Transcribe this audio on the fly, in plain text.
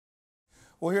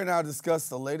We're here now to discuss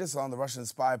the latest on the Russian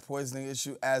spy poisoning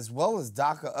issue, as well as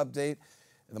DACA update.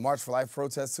 The March for Life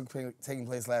protests taking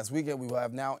place last weekend. We will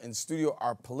have now in studio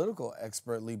our political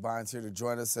expert, Lee Bynes, here to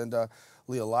join us, and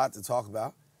Lee, a lot to talk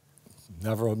about.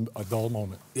 Never a dull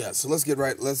moment. Yeah, so let's get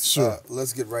right. Let's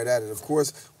get right at it. Of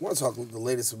course, I want to talk the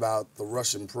latest about the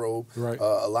Russian probe. Right.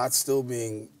 A lot still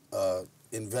being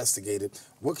investigated.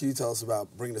 What can you tell us about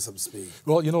bringing us up to speed?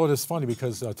 Well, you know what, it's funny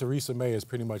because Theresa May is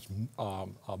pretty much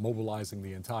mobilizing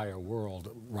the entire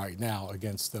world right now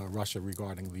against Russia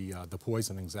regarding the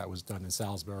poisonings that was done in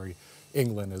Salisbury,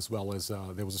 England, as well as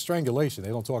there was a strangulation.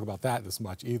 They don't talk about that as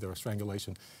much either, a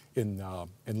strangulation in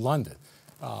London.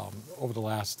 Over the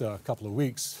last couple of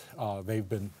weeks, they've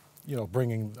been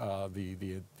bringing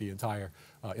the entire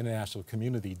international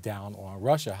community down on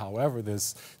Russia. However,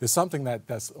 there's something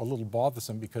that's a little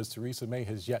bothersome because Theresa May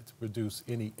has yet to produce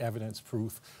any evidence,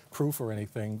 proof or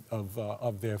anything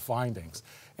of their findings.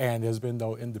 And there's been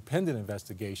no independent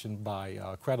investigation by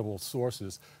credible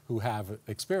sources who have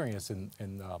experience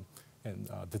in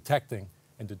detecting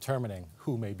and determining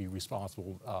who may be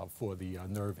responsible for the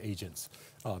nerve agents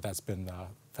that's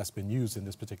been used in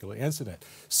this particular incident.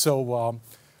 So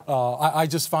I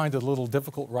just find it a little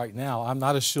difficult right now. I'm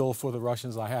not a shill for the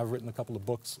Russians. I have written a couple of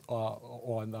books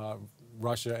on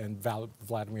Russia and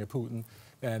Vladimir Putin,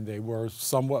 and they were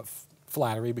somewhat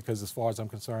flattery because, as far as I'm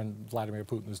concerned, Vladimir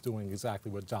Putin is doing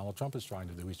exactly what Donald Trump is trying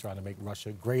to do. He's trying to make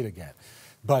Russia great again.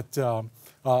 But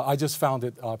I just found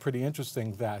it pretty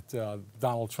interesting that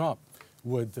Donald Trump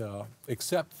would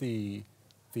accept the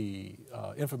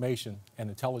information and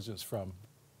intelligence from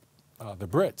the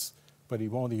Brits, but he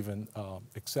won't even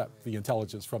accept the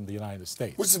intelligence from the United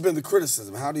States. Which has been the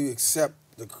criticism. How do you accept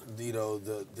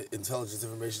the intelligence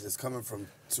information that's coming from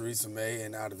Theresa May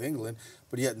and out of England,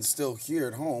 but yet still here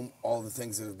at home, all the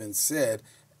things that have been said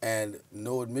and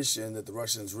no admission that the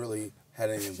Russians really had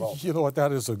any involvement? You know what?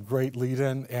 That is a great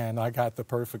lead-in, and I got the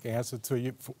perfect answer to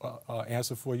you.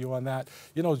 Answer for you on that.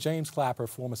 You know, James Clapper,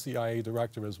 former CIA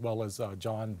director, as well as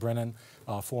John Brennan,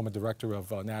 former director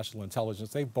of national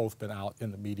intelligence, they've both been out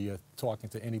in the media talking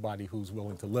to anybody who's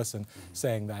willing to listen,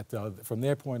 saying that from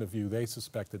their point of view, they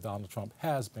suspect that Donald Trump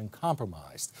has been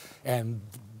compromised, and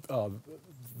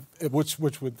which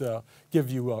would give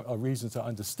you a reason to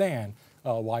understand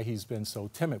why he's been so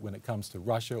timid when it comes to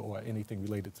Russia or anything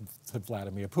related to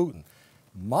Vladimir Putin.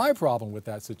 My problem with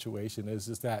that situation is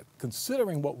that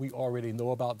considering what we already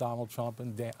know about Donald Trump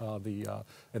and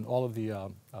all of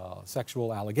the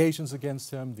sexual allegations against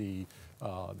him, the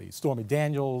Stormy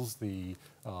Daniels, the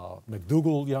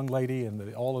McDougal young lady,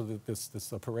 and all of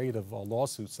this parade of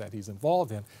lawsuits that he's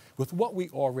involved in, with what we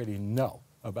already know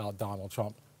about Donald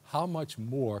Trump, how much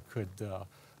more could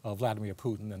Vladimir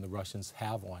Putin and the Russians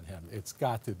have on him? It's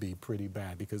got to be pretty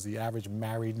bad, because the average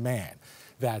married man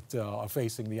that are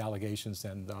facing the allegations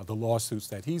and the lawsuits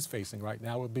that he's facing right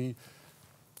now would be,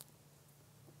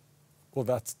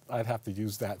 well, I'd have to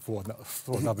use that for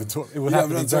another term. It would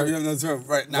have another term,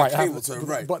 right? Not cable term,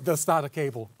 right? But that's not a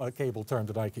cable term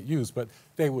that I could use. But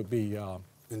they would be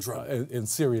in trouble, in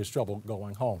serious trouble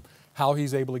going home. How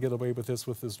he's able to get away with this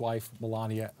with his wife,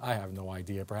 Melania, I have no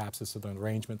idea. Perhaps it's an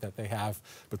arrangement that they have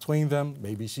between them.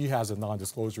 Maybe she has a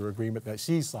non-disclosure agreement that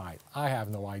she signed. I have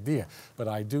no idea. But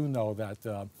I do know that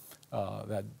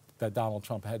that Donald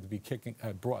Trump had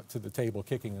brought to the table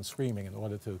kicking and screaming in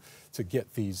order to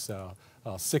get these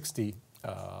 60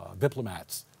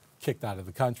 diplomats kicked out of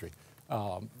the country.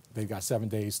 They've got 7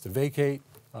 days to vacate.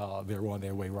 They're on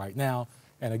their way right now.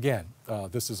 And again,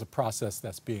 this is a process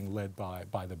that's being led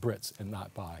by the Brits and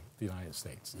not by the United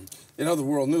States. In other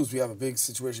world news, we have a big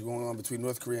situation going on between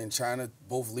North Korea and China.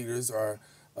 Both leaders are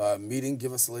meeting.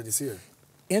 Give us the latest here.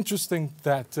 Interesting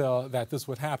that this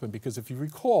would happen, because if you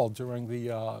recall, during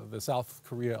the South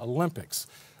Korea Olympics,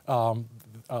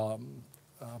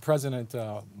 President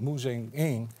Moon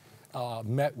Jae-in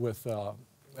met with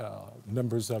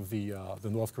members of the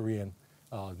North Korean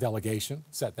delegation,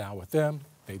 sat down with them.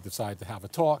 They decided to have a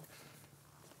talk.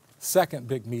 Second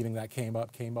big meeting that came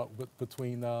up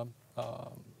between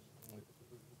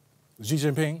Xi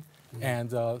Jinping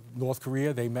and North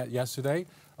Korea. They met yesterday.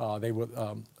 They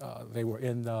were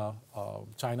in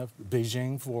China,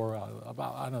 Beijing, for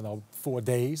about 4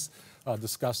 days,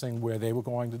 discussing where they were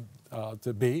going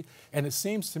to be. And it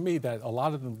seems to me that a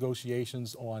lot of the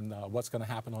negotiations on what's going to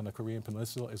happen on the Korean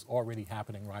Peninsula is already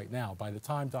happening right now. By the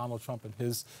time Donald Trump and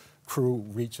his crew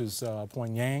reaches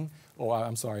Pyongyang,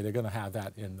 I'm sorry, they're going to have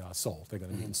that in Seoul. They're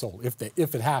going to meet in Seoul if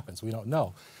it happens. We don't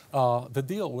know. The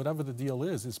deal, whatever the deal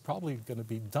is probably going to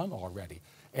be done already.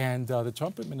 And the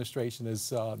Trump administration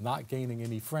is not gaining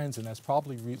any friends, and that's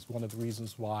probably one of the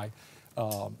reasons why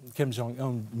Kim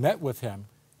Jong-un met with him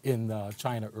in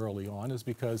China early on is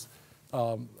because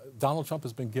Donald Trump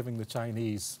has been giving the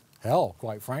Chinese hell,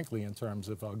 quite frankly, in terms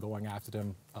of going after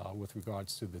them with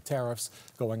regards to the tariffs,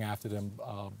 going after them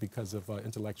because of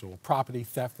intellectual property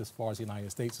theft as far as the United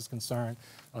States is concerned.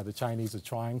 The Chinese are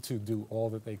trying to do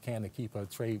all that they can to keep a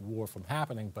trade war from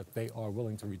happening, but they are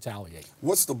willing to retaliate.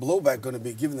 What's the blowback going to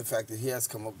be, given the fact that he has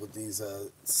come up with these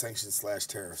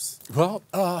sanctions/tariffs? Well,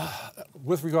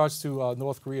 with regards to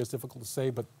North Korea, it's difficult to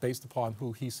say, but based upon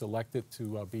who he selected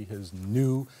to be his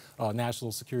new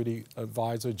national security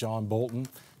advisor, John Bolton.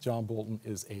 John Bolton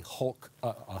is a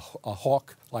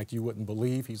hawk like you wouldn't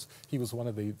believe. He was one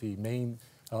of the main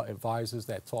advisors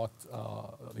that talked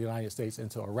the United States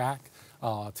into Iraq.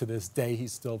 To this day, he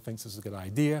still thinks it's a good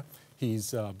idea.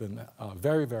 He's been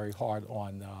very, very hard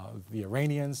on the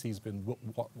Iranians. He's been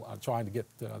trying to get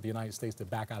the United States to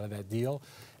back out of that deal.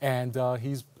 And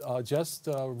he's just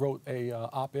wrote a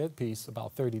op-ed piece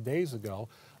about 30 days ago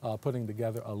putting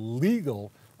together a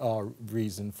legal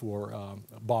reason for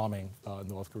bombing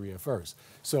North Korea first.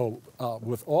 So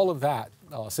with all of that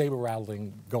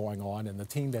saber-rattling going on and the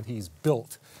team that he's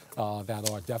built that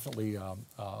are definitely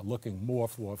looking more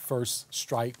for a first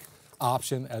strike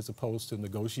option as opposed to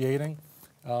negotiating,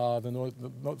 the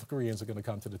North Koreans are going to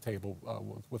come to the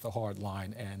table with a hard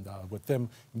line, and with them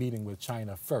meeting with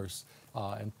China first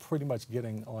and pretty much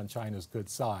getting on China's good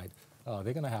side,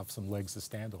 they're going to have some legs to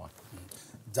stand on.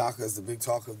 DACA is the big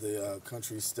talk of the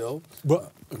country still.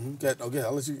 Well, okay,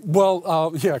 I'll let you.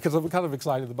 Well, yeah, because I'm kind of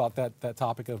excited about that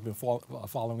topic. I've been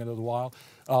following it a while.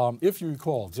 If you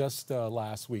recall, just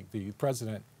last week, the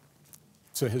president,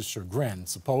 to his chagrin,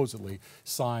 supposedly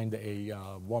signed a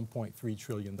 $1.3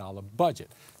 trillion budget.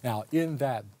 Now, in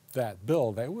that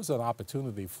bill, there was an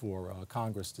opportunity for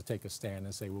Congress to take a stand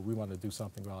and say, well, we want to do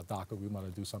something about DACA, we want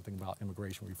to do something about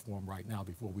immigration reform right now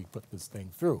before we put this thing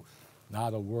through.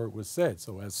 Not a word was said.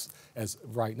 So as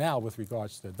right now, with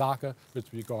regards to DACA,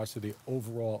 with regards to the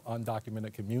overall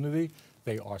undocumented community,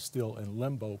 they are still in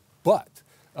limbo. But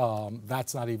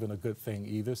that's not even a good thing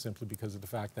either, simply because of the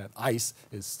fact that ICE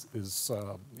is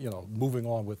moving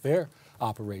on with their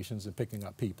operations and picking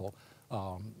up people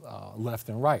left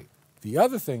and right. The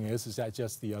other thing is that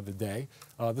just the other day,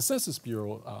 the Census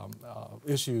Bureau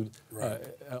issued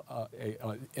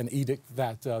an edict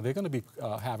that they're going to be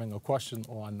having a question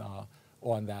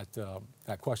on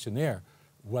that questionnaire,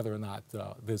 whether or not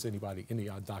there's any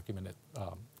undocumented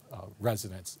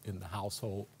residents in the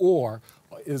household, or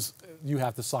you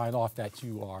have to sign off that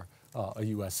you are a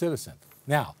U.S. citizen.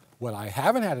 Now, what I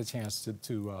haven't had a chance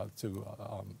to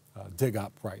dig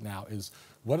up right now is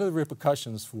what are the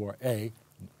repercussions for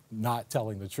not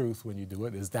telling the truth when you do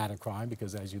it? Is that a crime?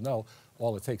 Because as you know,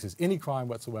 all it takes is any crime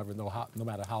whatsoever, no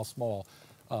matter how small,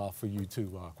 for you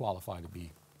to qualify to be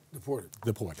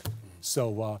deported.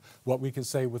 So what we can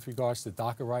say with regards to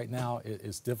DACA right now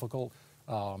is difficult.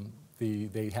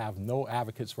 They have no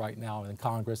advocates right now in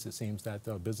Congress. It seems that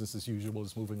business as usual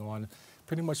is moving on.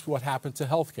 Pretty much what happened to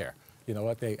health care. You know,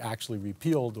 what they actually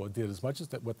repealed or did as much as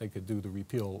what they could do to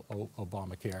repeal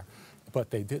Obamacare, but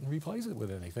they didn't replace it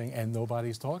with anything, and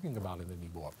nobody's talking about it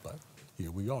anymore. But here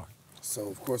we are. So,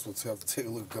 of course, we'll have to take a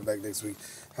look and come back next week,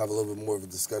 have a little bit more of a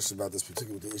discussion about this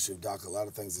particular issue of DACA. A lot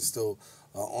of things are still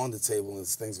on the table, and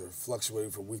things are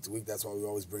fluctuating from week to week. That's why we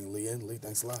always bring Lee in. Lee,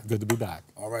 thanks a lot. Good to be back.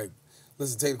 All right.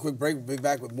 Listen, take a quick break. We'll be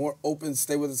back with more Open.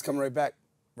 Stay with us. Coming right back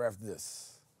right after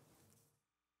this.